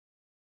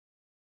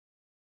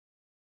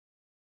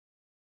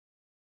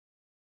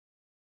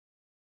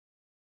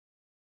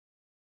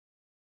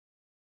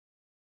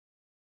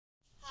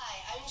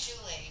I'm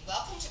Julie.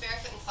 Welcome to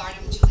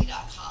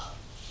barefootandfloridaWithJulie.com.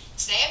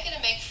 Today I'm going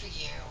to make for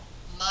you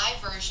my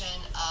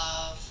version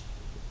of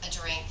a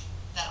drink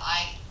that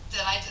I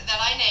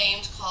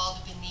named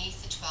called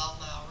Beneath the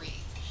 12-Mile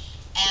Reef.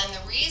 And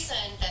the reason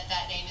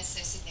that name is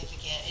so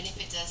significant, and if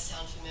it does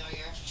sound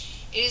familiar,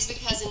 it is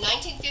because in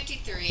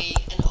 1953,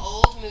 an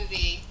old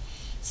movie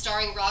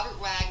starring Robert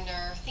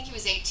Wagner, I think he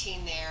was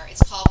 18 there,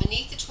 it's called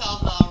Beneath the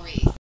 12-Mile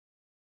Reef.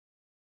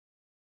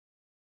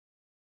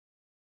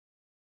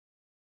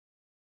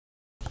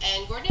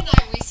 And Gordon and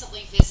I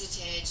recently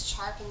visited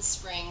Tarpon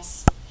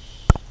Springs,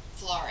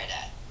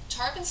 Florida.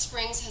 Tarpon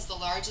Springs has the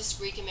largest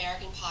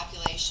Greek-American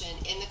population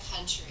in the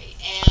country,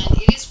 and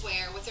it is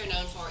where, what they're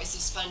known for is the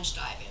sponge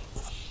diving.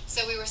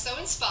 So we were so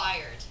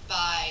inspired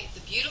by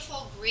the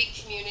beautiful Greek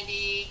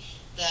community,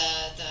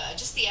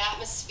 just the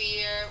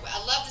atmosphere. I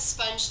love the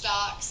sponge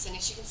docks, and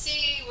as you can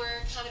see,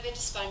 we're kind of into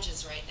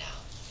sponges right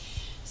now.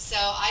 So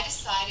I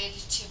decided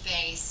to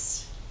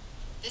base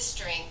this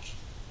drink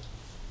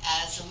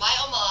as my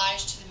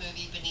homage to the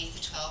movie Beneath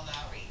the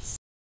 12-Mile Reef.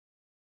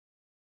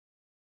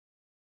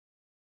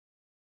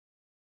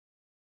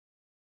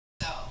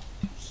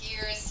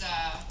 So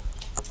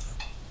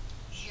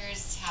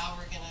here's how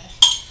we're gonna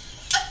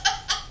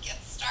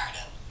get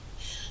started.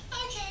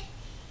 Okay,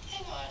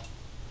 hang on.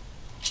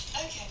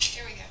 Okay,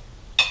 here we go.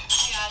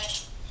 I got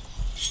it.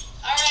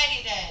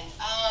 Alrighty then.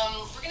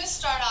 We're gonna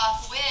start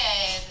off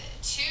with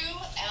 2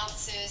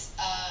 ounces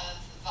of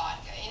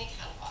vodka, any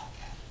kind of vodka.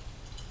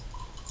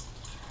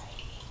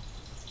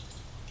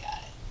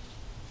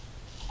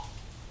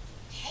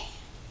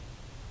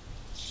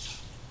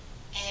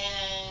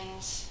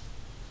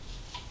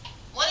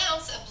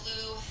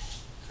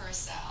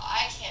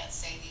 I can't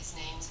say these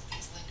names of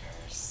these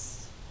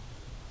liquors.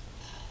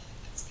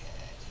 That's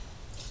good.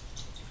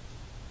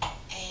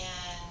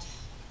 And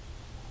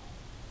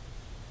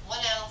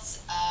 1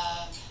 ounce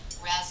of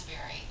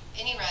raspberry,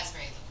 any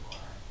raspberry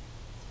liqueur.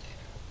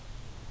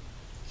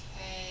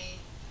 Okay,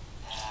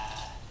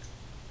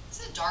 it's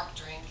a dark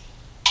drink.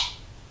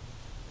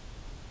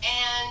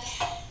 And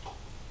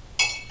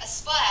a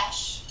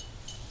splash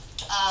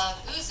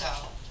of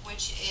ouzo,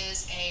 which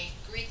is a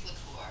Greek liqueur.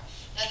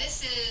 Now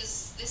this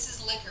is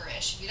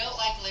licorice. If you don't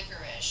like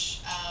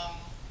licorice,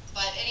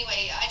 but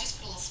anyway, I just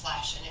put a little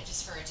splash in it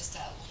just a little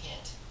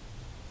hint.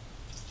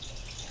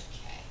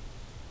 Okay,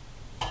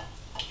 got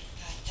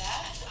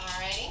that.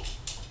 Alrighty.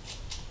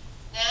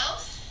 Now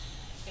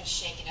I'm gonna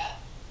shake it up.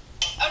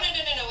 Oh no!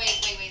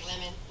 Wait!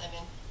 Lemon.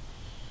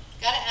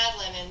 Gotta add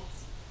lemon.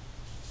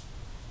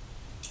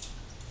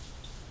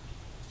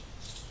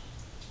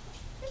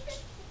 Okay.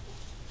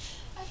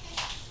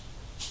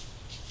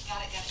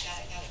 Got it.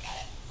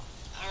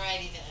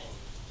 Alrighty then.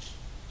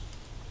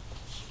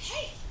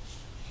 Okay,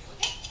 here we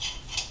go.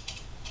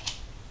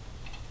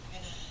 I'm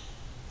gonna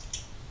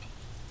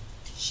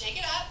shake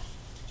it up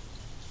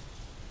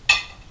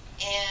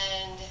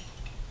and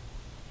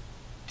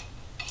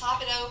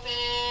pop it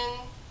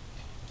open.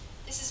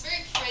 This is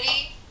very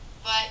pretty,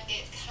 but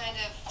it kind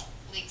of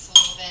leaks a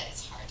little bit.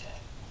 It's hard to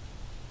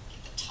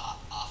get the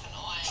top off and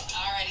on.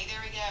 Alrighty,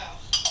 there we go.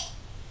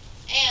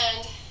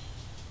 And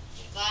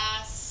get a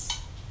glass.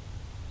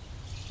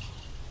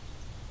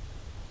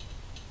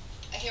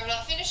 Okay, we're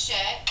not finished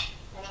yet.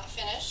 We're not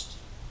finished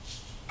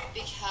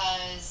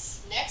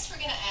because next we're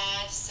going to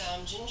add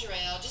some ginger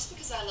ale, just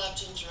because I love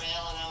ginger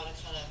ale and I want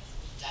to kind of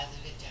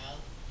dilute it down.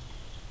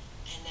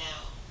 And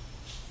now,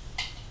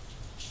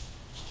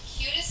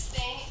 cutest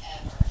thing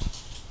ever.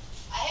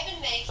 I have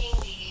been making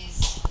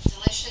these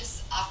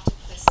delicious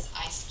octopus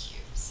ice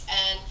cubes,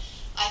 and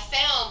I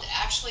found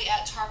actually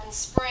at Tarpon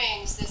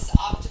Springs this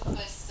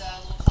octopus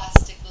little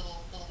plastic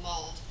little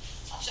mold.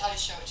 I'll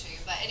just show it to you.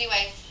 But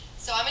anyway,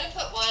 so I'm going to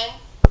put one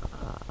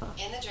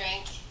in the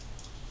drink,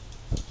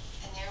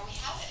 and there we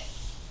have it.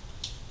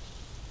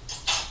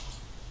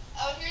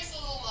 Oh, here's the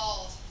little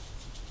mold.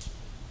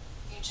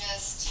 You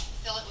just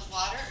fill it with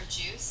water or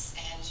juice,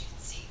 and as you can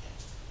see, the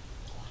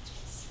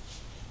octopus.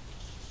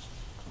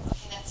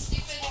 Okay, that's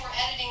stupid, and we're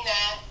editing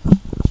that.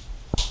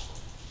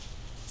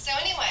 So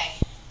anyway,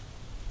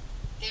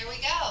 there we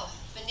go,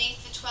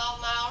 Beneath the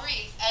 12-Mile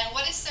Reef. And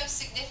what is so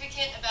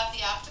significant about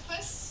the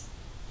octopus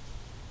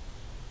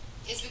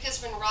is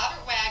because when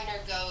Robert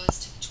Wagner goes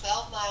to the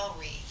 12-Mile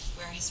Reef,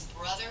 where his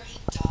brother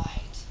had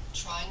died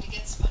trying to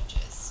get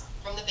sponges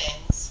from the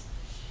bends,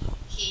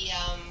 he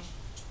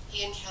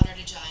encountered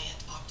a giant.